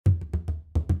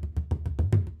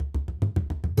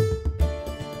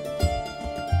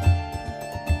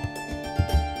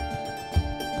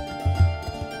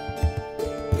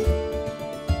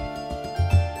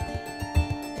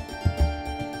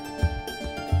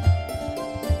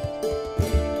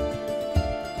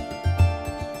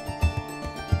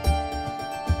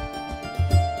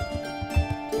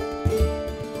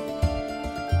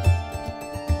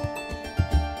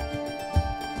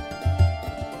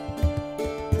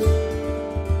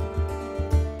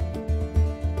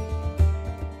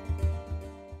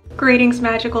Greetings,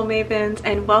 magical mavens,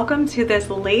 and welcome to this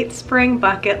late spring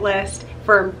bucket list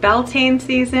for Beltane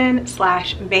season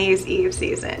 / May's Eve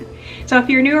season. So if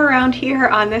you're new around here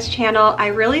on this channel, I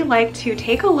really like to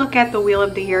take a look at the Wheel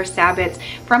of the Year Sabbats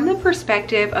from the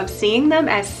perspective of seeing them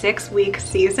as 6-week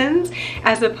seasons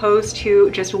as opposed to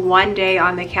just one day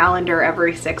on the calendar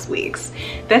every 6 weeks.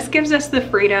 This gives us the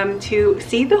freedom to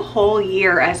see the whole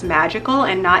year as magical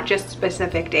and not just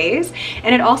specific days.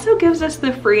 And it also gives us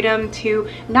the freedom to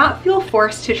not feel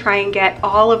forced to try and get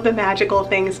all of the magical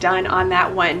things done on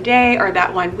that one day or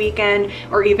that one weekend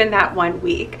or even that one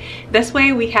week. This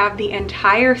way we have the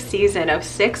entire season of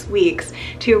 6 weeks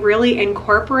to really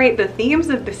incorporate the themes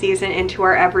of the season into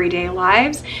our everyday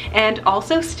lives and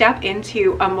also step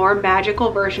into a more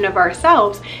magical version of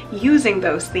ourselves using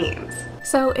those themes.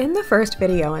 So in the first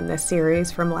video in this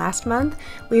series from last month,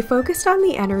 we focused on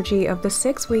the energy of the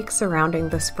 6 weeks surrounding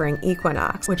the spring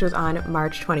equinox, which was on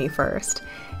March 21st.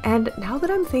 And now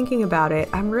that I'm thinking about it,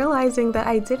 I'm realizing that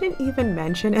I didn't even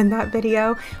mention in that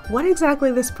video what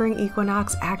exactly the spring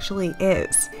equinox actually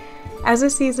is. As a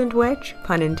seasoned witch,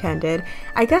 pun intended,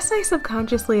 I guess I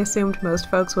subconsciously assumed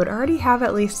most folks would already have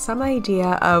at least some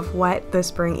idea of what the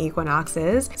spring equinox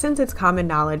is, since it's common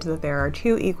knowledge that there are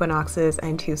 2 equinoxes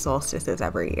and 2 solstices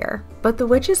every year. But the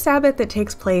Witch's Sabbat that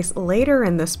takes place later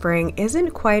in the spring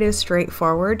isn't quite as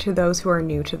straightforward to those who are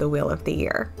new to the Wheel of the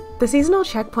Year. The seasonal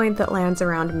checkpoint that lands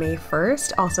around May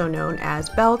 1st, also known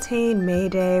as Beltane, May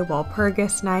Day,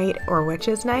 Walpurgis Night, or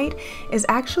Witch's Night, is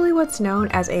actually what's known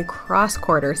as a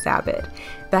cross-quarter Sabbat,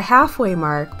 the halfway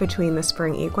mark between the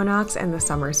spring equinox and the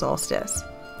summer solstice.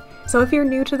 So if you're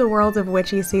new to the world of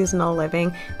witchy seasonal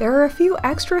living, there are a few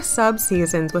extra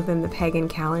sub-seasons within the pagan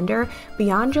calendar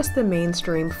beyond just the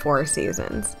mainstream 4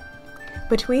 seasons.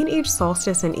 Between each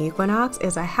solstice and equinox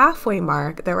is a halfway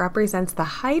mark that represents the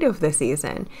height of the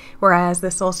season, whereas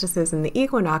the solstices and the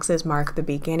equinoxes mark the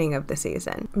beginning of the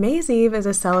season. May's Eve is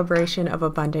a celebration of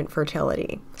abundant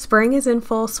fertility. Spring is in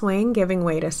full swing, giving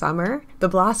way to summer. The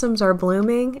blossoms are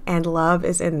blooming, and love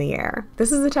is in the air.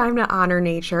 This is a time to honor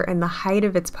nature in the height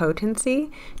of its potency,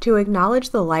 to acknowledge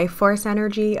the life force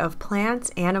energy of plants,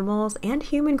 animals, and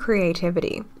human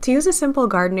creativity. To use a simple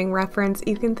gardening reference,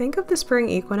 you can think of the spring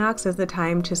equinox as the time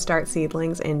to start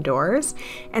seedlings indoors,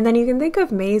 and then you can think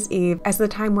of May's Eve as the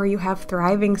time where you have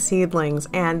thriving seedlings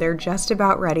and they're just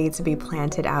about ready to be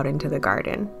planted out into the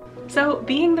garden. So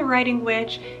being the writing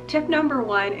witch, tip number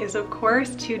 1 is of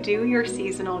course to do your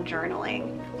seasonal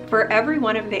journaling. For every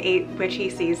one of the 8 witchy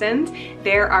seasons,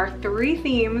 there are 3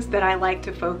 themes that I like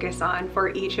to focus on for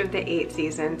each of the 8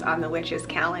 seasons on the witch's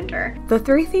calendar. The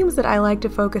 3 themes that I like to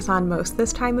focus on most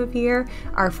this time of year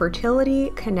are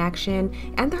fertility, connection,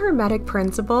 and the Hermetic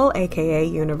principle, aka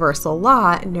universal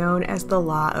law, known as the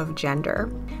law of gender.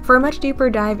 For a much deeper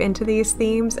dive into these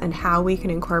themes and how we can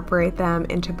incorporate them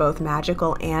into both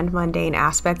magical and mundane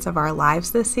aspects of our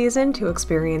lives this season to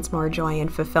experience more joy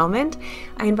and fulfillment,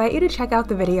 I invite you to check out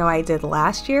the video I did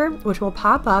last year, which will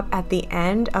pop up at the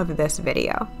end of this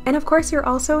video. And of course, you're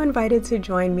also invited to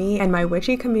join me and my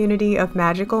witchy community of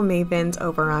magical mavens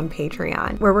over on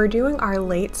Patreon, where we're doing our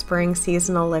late spring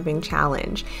seasonal living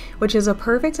challenge, which is a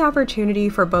perfect opportunity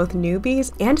for both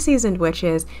newbies and seasoned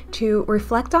witches to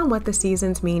reflect on what the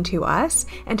seasons mean to us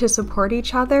and to support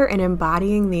each other in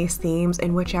embodying these themes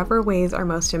in whichever ways are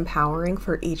most empowering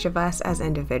for each of us as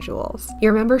individuals.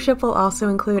 Your membership will also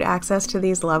include access to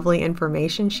these lovely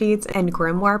information sheets and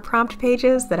grimoire prompt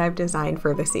pages that I've designed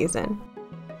for the season.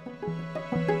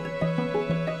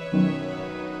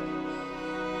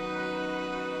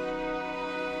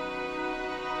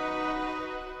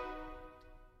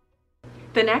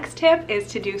 The next tip is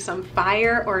to do some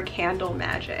fire or candle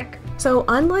magic. So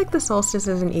unlike the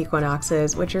solstices and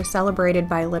equinoxes, which are celebrated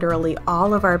by literally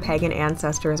all of our pagan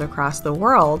ancestors across the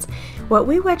world, what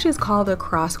we witches call the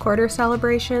cross-quarter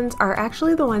celebrations are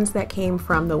actually the ones that came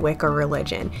from the Wicca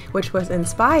religion, which was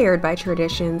inspired by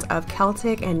traditions of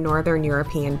Celtic and Northern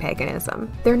European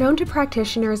paganism. They're known to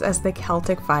practitioners as the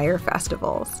Celtic fire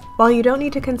festivals. While you don't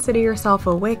need to consider yourself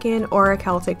a Wiccan or a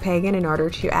Celtic pagan in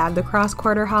order to add the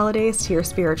cross-quarter holidays to your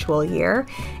spiritual year,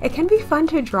 it can be fun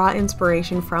to draw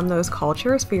inspiration from those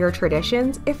cultures for your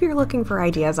traditions if you're looking for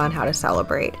ideas on how to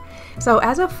celebrate. So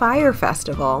as a fire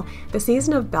festival, the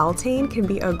season of Beltane can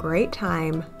be a great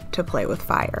time to play with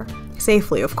fire.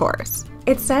 Safely, of course.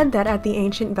 It's said that at the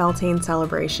ancient Beltane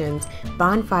celebrations,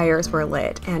 bonfires were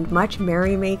lit and much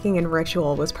merrymaking and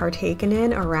ritual was partaken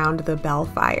in around the bell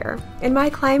fire. In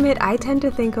my climate, I tend to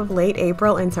think of late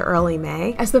April into early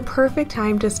May as the perfect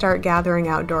time to start gathering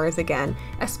outdoors again,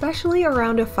 especially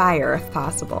around a fire if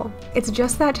possible. It's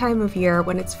just that time of year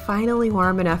when it's finally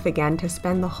warm enough again to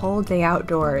spend the whole day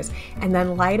outdoors and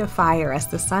then light a fire as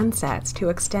the sun sets to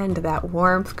extend that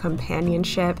warmth,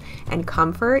 companionship, and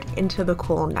comfort into the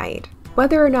cool night.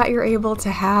 Whether or not you're able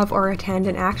to have or attend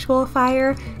an actual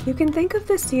fire, you can think of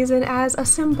this season as a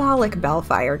symbolic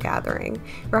bellfire gathering,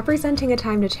 representing a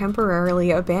time to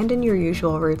temporarily abandon your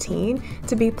usual routine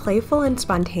to be playful and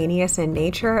spontaneous in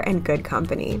nature and good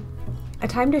company. A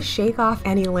time to shake off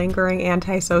any lingering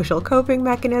antisocial coping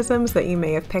mechanisms that you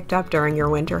may have picked up during your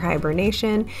winter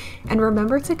hibernation, and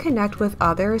remember to connect with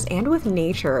others and with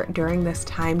nature during this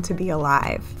time to be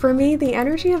alive. For me, the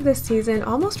energy of this season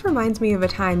almost reminds me of a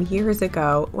time years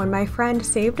ago when my friend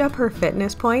saved up her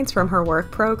fitness points from her work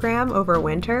program over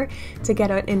winter to get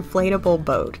an inflatable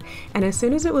boat, and as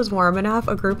soon as it was warm enough,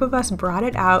 a group of us brought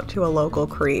it out to a local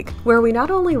creek, where we not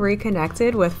only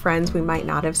reconnected with friends we might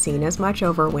not have seen as much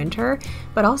over winter,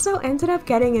 but also ended up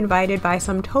getting invited by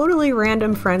some totally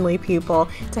random friendly people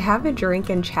to have a drink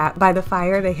and chat by the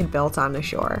fire they had built on the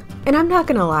shore. And I'm not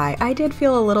gonna lie, I did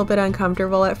feel a little bit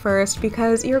uncomfortable at first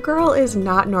because your girl is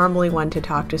not normally one to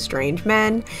talk to strange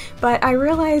men, but I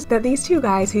realized that these two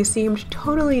guys who seemed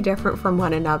totally different from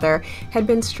one another had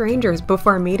been strangers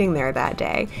before meeting there that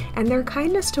day, and their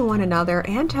kindness to one another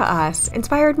and to us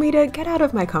inspired me to get out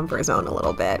of my comfort zone a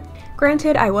little bit.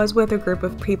 Granted, I was with a group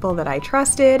of people that I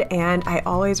trusted, and I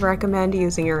always recommend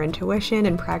using your intuition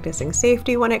and practicing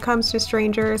safety when it comes to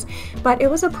strangers, but it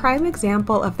was a prime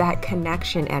example of that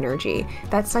connection energy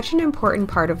that's such an important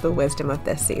part of the wisdom of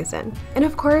this season. And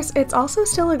of course, it's also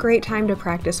still a great time to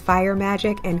practice fire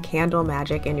magic and candle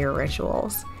magic in your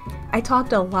rituals. I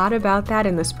talked a lot about that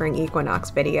in the spring equinox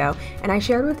video, and I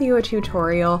shared with you a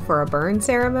tutorial for a burn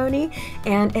ceremony,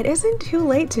 and it isn't too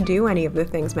late to do any of the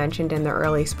things mentioned in the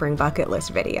early spring bucket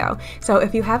list video. So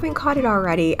if you haven't caught it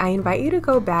already, I invite you to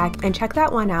go back and check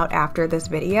that one out after this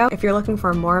video if you're looking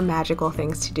for more magical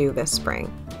things to do this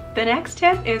spring. The next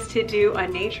tip is to do a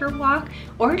nature walk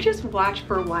or just watch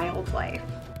for wildlife.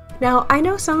 Now, I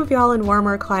know some of y'all in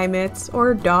warmer climates,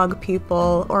 or dog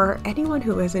people, or anyone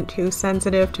who isn't too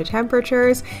sensitive to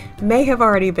temperatures may have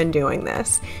already been doing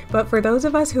this, but for those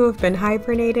of us who have been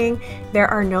hibernating, there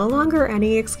are no longer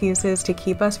any excuses to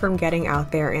keep us from getting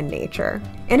out there in nature.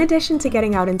 In addition to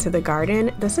getting out into the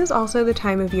garden, this is also the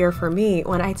time of year for me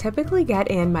when I typically get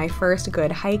in my first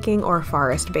good hiking or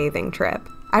forest bathing trip.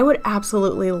 I would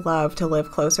absolutely love to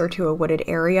live closer to a wooded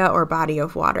area or body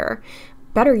of water.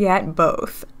 Better yet,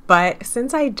 both. But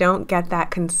since I don't get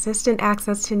that consistent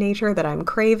access to nature that I'm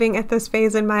craving at this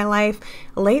phase in my life,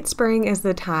 late spring is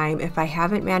the time, if I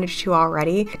haven't managed to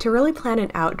already, to really plan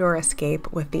an outdoor escape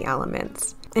with the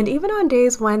elements. And even on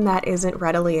days when that isn't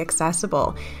readily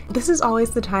accessible, this is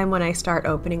always the time when I start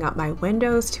opening up my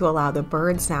windows to allow the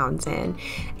bird sounds in,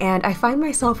 and I find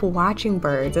myself watching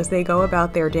birds as they go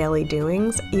about their daily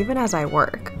doings, even as I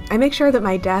work. I make sure that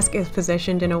my desk is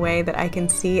positioned in a way that I can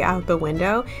see out the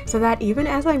window, so that even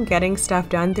as I'm getting stuff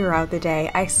done throughout the day,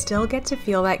 I still get to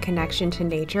feel that connection to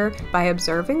nature by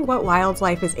observing what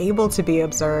wildlife is able to be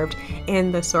observed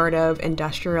in the sort of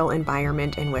industrial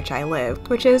environment in which I live,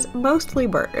 which is mostly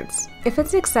birds. If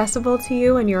it's accessible to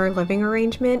you in your living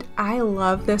arrangement, I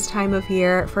love this time of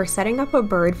year for setting up a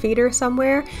bird feeder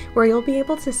somewhere where you'll be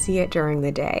able to see it during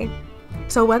the day.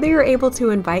 So whether you're able to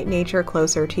invite nature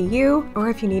closer to you, or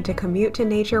if you need to commute to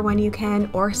nature when you can,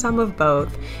 or some of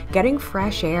both, getting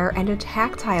fresh air and a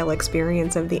tactile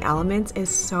experience of the elements is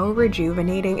so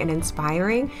rejuvenating and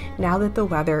inspiring now that the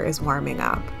weather is warming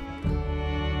up.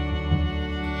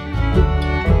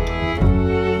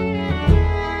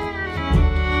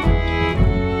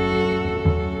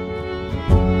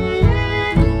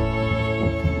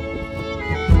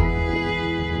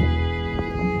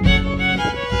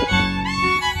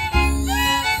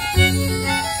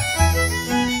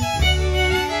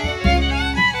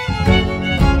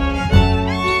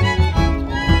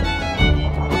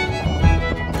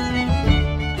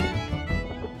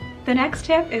 The next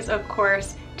tip is, of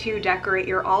course, to decorate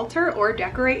your altar or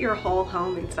decorate your whole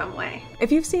home in some way.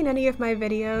 If you've seen any of my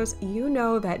videos, you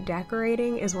know that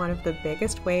decorating is one of the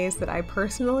biggest ways that I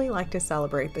personally like to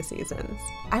celebrate the seasons.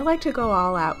 I like to go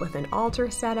all out with an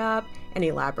altar setup, an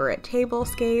elaborate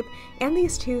tablescape, and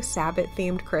these 2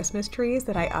 Sabbath-themed Christmas trees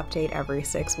that I update every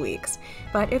 6 weeks.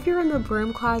 But if you're in the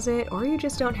broom closet or you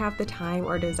just don't have the time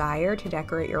or desire to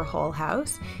decorate your whole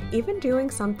house, even doing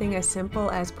something as simple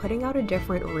as putting out a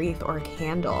different wreath or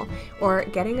candle, or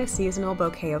getting a seasonal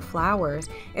bouquet of flowers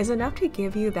is enough to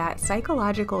give you that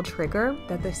psychological trigger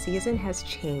that the season has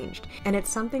changed, and it's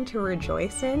something to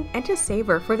rejoice in and to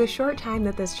savor for the short time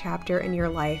that this chapter in your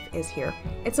life is here.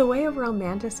 It's a way of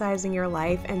romanticizing your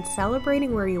life and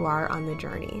celebrating where you are on the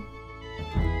journey.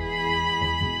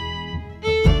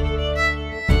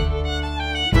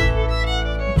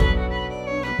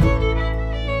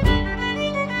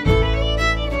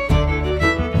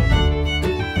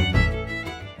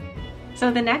 So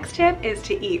the next tip is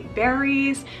to eat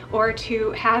berries or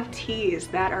to have teas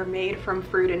that are made from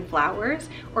fruit and flowers,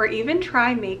 or even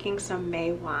try making some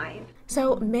May wine.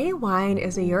 So May wine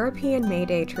is a European May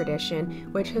Day tradition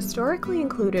which historically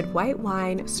included white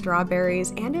wine,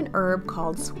 strawberries, and an herb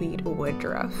called sweet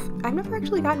woodruff. I've never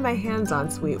actually gotten my hands on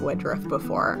sweet woodruff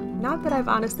before, not that I've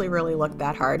honestly really looked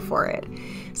that hard for it.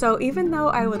 So even though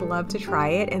I would love to try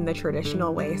it in the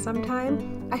traditional way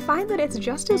sometime, I find that it's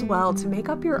just as well to make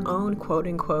up your own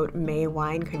quote-unquote May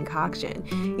wine concoction,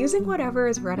 using whatever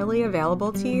is readily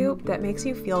available to you that makes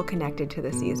you feel connected to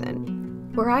the season.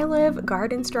 Where I live,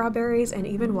 garden strawberries and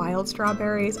even wild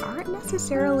strawberries aren't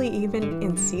necessarily even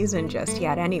in season just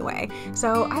yet anyway,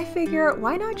 so I figure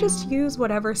why not just use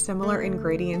whatever similar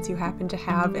ingredients you happen to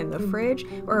have in the fridge,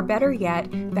 or better yet,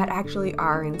 that actually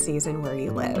are in season where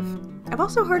you live. I've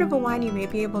also heard of a wine you may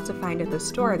be able to find at the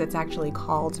store that's actually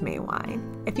called May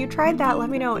wine. If you tried that, let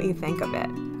me know what you think of it.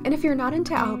 And if you're not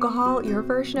into alcohol, your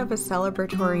version of a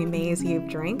celebratory May's Eve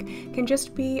drink can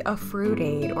just be a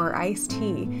fruitade or iced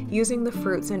tea, using the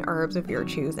fruits and herbs of your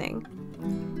choosing.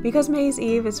 Because May's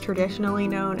Eve is traditionally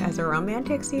known as a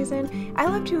romantic season, I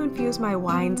love to infuse my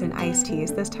wines and iced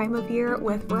teas this time of year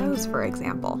with rose, for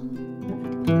example.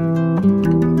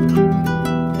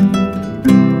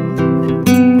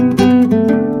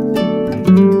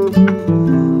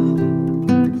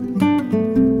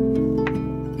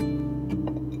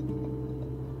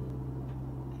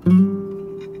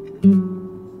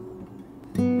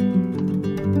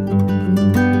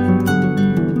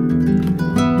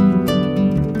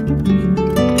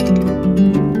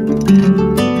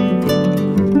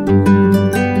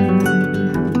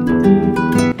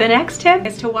 The next tip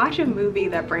is to watch a movie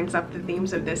that brings up the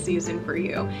themes of this season for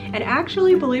you. And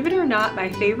actually, believe it or not, my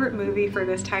favorite movie for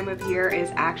this time of year is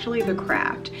actually The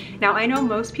Craft. Now, I know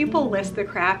most people list The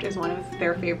Craft as one of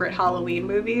their favorite Halloween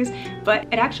movies, but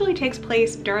it actually takes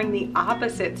place during the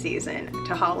opposite season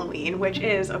to Halloween, which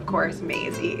is, of course,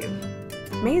 May's Eve.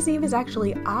 May's Eve is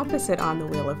actually opposite on the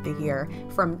wheel of the year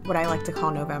from what I like to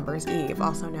call November's Eve,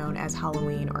 also known as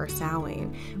Halloween or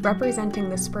Samhain, representing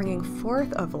the springing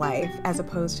forth of life as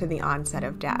opposed to the onset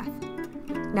of death.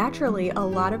 Naturally, a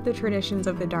lot of the traditions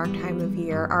of the dark time of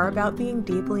year are about being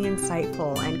deeply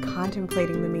insightful and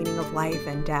contemplating the meaning of life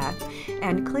and death,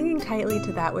 and clinging tightly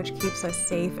to that which keeps us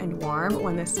safe and warm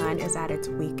when the sun is at its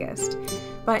weakest.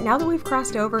 But now that we've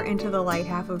crossed over into the light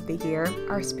half of the year,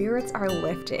 our spirits are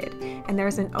lifted, and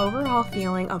there's an overall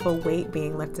feeling of a weight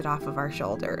being lifted off of our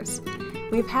shoulders.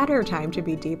 We've had our time to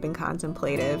be deep and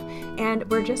contemplative, and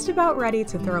we're just about ready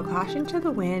to throw caution to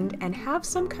the wind and have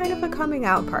some kind of a coming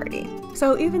out party.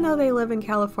 So even though they live in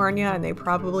California and they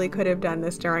probably could have done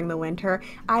this during the winter,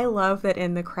 I love that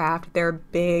in The Craft, their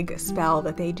big spell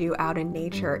that they do out in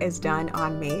nature is done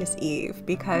on May's Eve,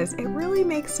 because it really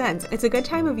makes sense. It's a good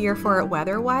time of year for it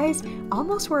weather-wise,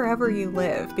 almost wherever you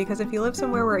live, because if you live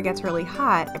somewhere where it gets really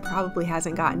hot, it probably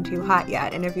hasn't gotten too hot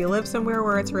yet, and if you live somewhere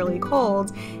where it's really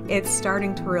cold, it's starting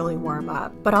to really warm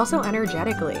up. But also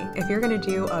energetically, if you're going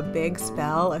to do a big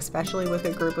spell, especially with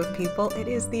a group of people, it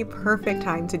is the perfect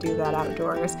time to do that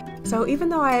outdoors. So even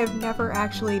though I have never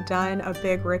actually done a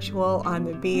big ritual on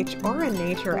the beach or in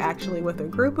nature actually with a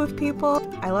group of people,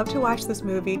 I love to watch this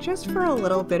movie just for a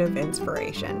little bit of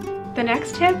inspiration. The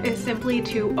next tip is simply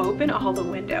to open all the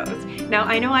windows. Now,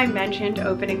 I know I mentioned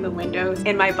opening the windows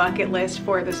in my bucket list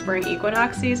for the spring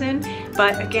equinox season,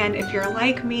 but again, if you're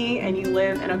like me and you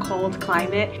live in a cold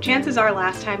climate, chances are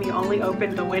last time you only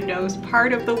opened the windows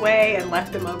part of the way and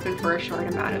left them open for a short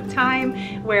amount of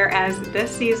time, whereas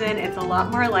this season, it's a lot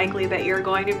more likely that you're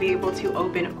going to be able to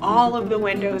open all of the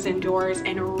windows and doors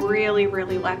and really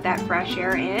let that fresh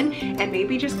air in, and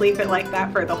maybe just leave it like that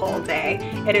for the whole day.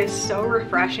 It is so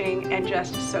refreshing and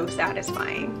just so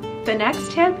satisfying. The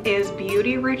next tip is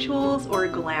beauty rituals or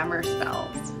glamour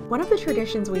spells. One of the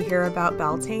traditions we hear about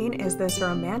Beltane is this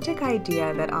romantic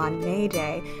idea that on May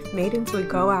Day, maidens would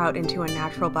go out into a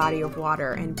natural body of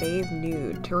water and bathe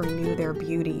nude to renew their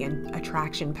beauty and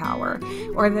attraction power,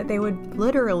 or that they would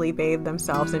literally bathe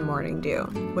themselves in morning dew,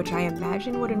 which I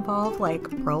imagine would involve like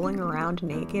rolling around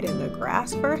naked in the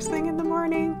grass first thing in the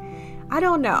morning. I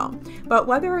don't know, but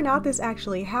whether or not this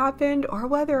actually happened or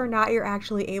whether or not you're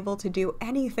actually able to do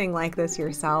anything like this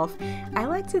yourself, I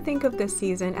like to think of this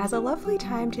season as a lovely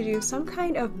time to do some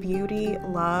kind of beauty,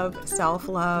 love,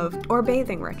 self-love, or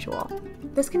bathing ritual.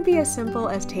 This can be as simple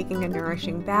as taking a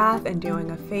nourishing bath and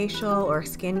doing a facial or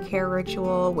skincare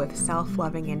ritual with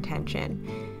self-loving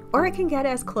intention. Or it can get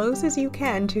as close as you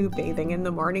can to bathing in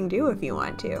the morning dew if you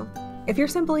want to. If you're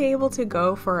simply able to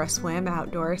go for a swim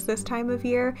outdoors this time of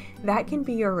year, that can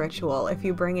be your ritual if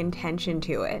you bring intention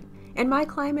to it. In my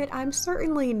climate, I'm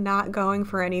certainly not going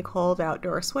for any cold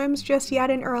outdoor swims just yet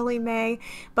in early May,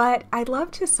 but I'd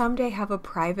love to someday have a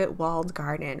private walled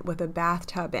garden with a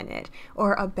bathtub in it,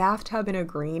 or a bathtub in a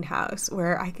greenhouse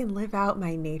where I can live out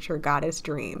my nature goddess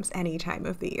dreams any time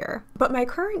of the year. But my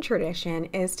current tradition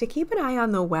is to keep an eye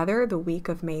on the weather the week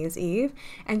of May's Eve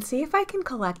and see if I can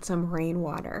collect some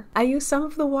rainwater. I use some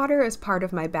of the water as part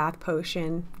of my bath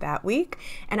potion that week,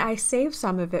 and I save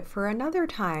some of it for another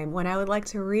time when I would like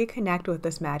to reconnect with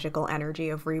this magical energy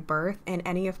of rebirth in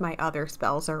any of my other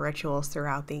spells or rituals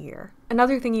throughout the year.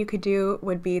 Another thing you could do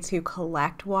would be to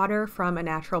collect water from a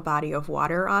natural body of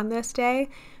water on this day.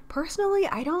 Personally,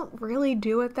 I don't really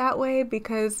do it that way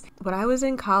because when I was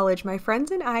in college, my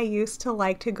friends and I used to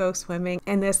like to go swimming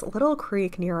in this little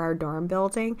creek near our dorm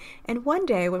building, and one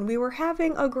day when we were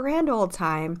having a grand old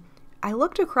time, I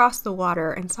looked across the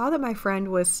water and saw that my friend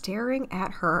was staring at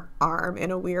her arm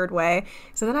in a weird way.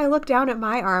 So then I looked down at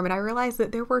my arm and I realized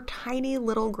that there were tiny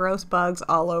little gross bugs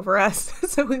all over us.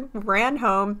 So we ran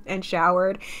home and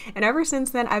showered. And ever since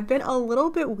then, I've been a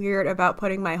little bit weird about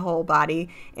putting my whole body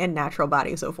in natural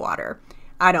bodies of water.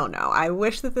 I don't know. I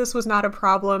wish that this was not a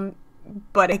problem,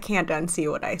 but I can't unsee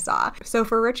what I saw. So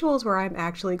for rituals where I'm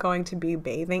actually going to be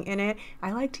bathing in it,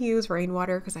 I like to use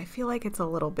rainwater because I feel like it's a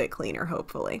little bit cleaner,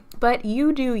 hopefully. But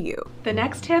you do you. The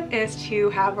next tip is to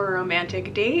have a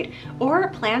romantic date or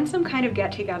plan some kind of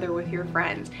get-together with your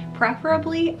friends,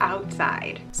 preferably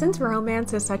outside. Since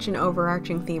romance is such an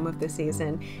overarching theme of the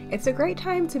season, it's a great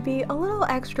time to be a little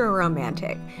extra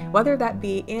romantic, whether that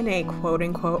be in a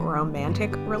quote-unquote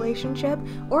romantic relationship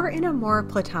or in a more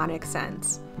platonic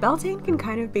sense. Beltane can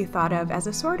kind of be thought of as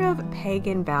a sort of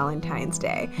pagan Valentine's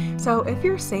Day. So if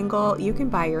you're single, you can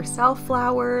buy yourself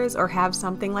flowers or have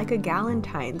something like a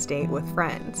Galentine's date with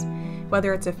friends.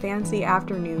 Whether it's a fancy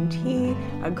afternoon tea,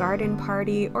 a garden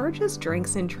party, or just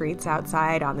drinks and treats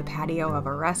outside on the patio of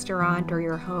a restaurant or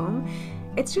your home,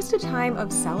 it's just a time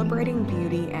of celebrating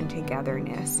beauty and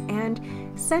togetherness and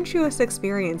sensuous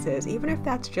experiences, even if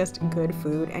that's just good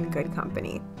food and good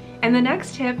company. And the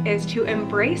next tip is to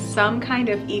embrace some kind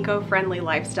of eco-friendly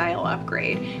lifestyle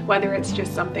upgrade, whether it's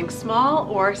just something small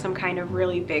or some kind of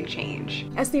really big change.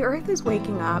 As the earth is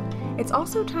waking up, it's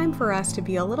also time for us to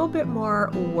be a little bit more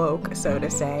woke, so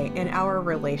to say, in our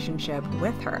relationship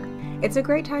with her. It's a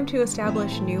great time to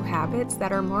establish new habits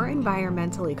that are more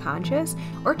environmentally conscious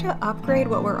or to upgrade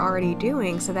what we're already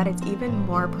doing so that it's even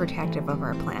more protective of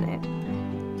our planet.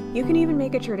 You can even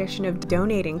make a tradition of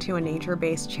donating to a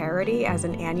nature-based charity as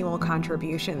an annual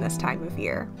contribution this time of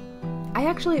year. I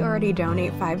actually already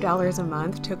donate $5 a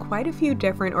month to quite a few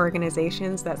different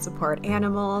organizations that support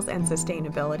animals and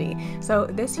sustainability. So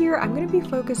this year I'm going to be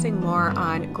focusing more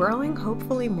on growing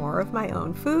hopefully more of my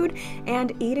own food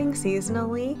and eating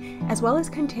seasonally, as well as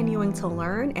continuing to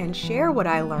learn and share what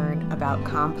I learn about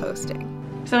composting.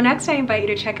 So next I invite you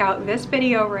to check out this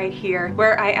video right here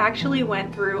where I actually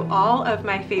went through all of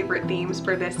my favorite themes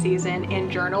for this season in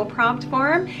journal prompt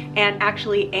form and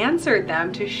actually answered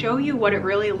them to show you what it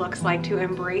really looks like to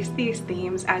embrace these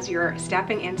themes as you're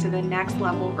stepping into the next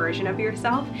level version of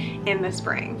yourself in the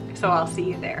spring. So I'll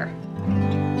see you there.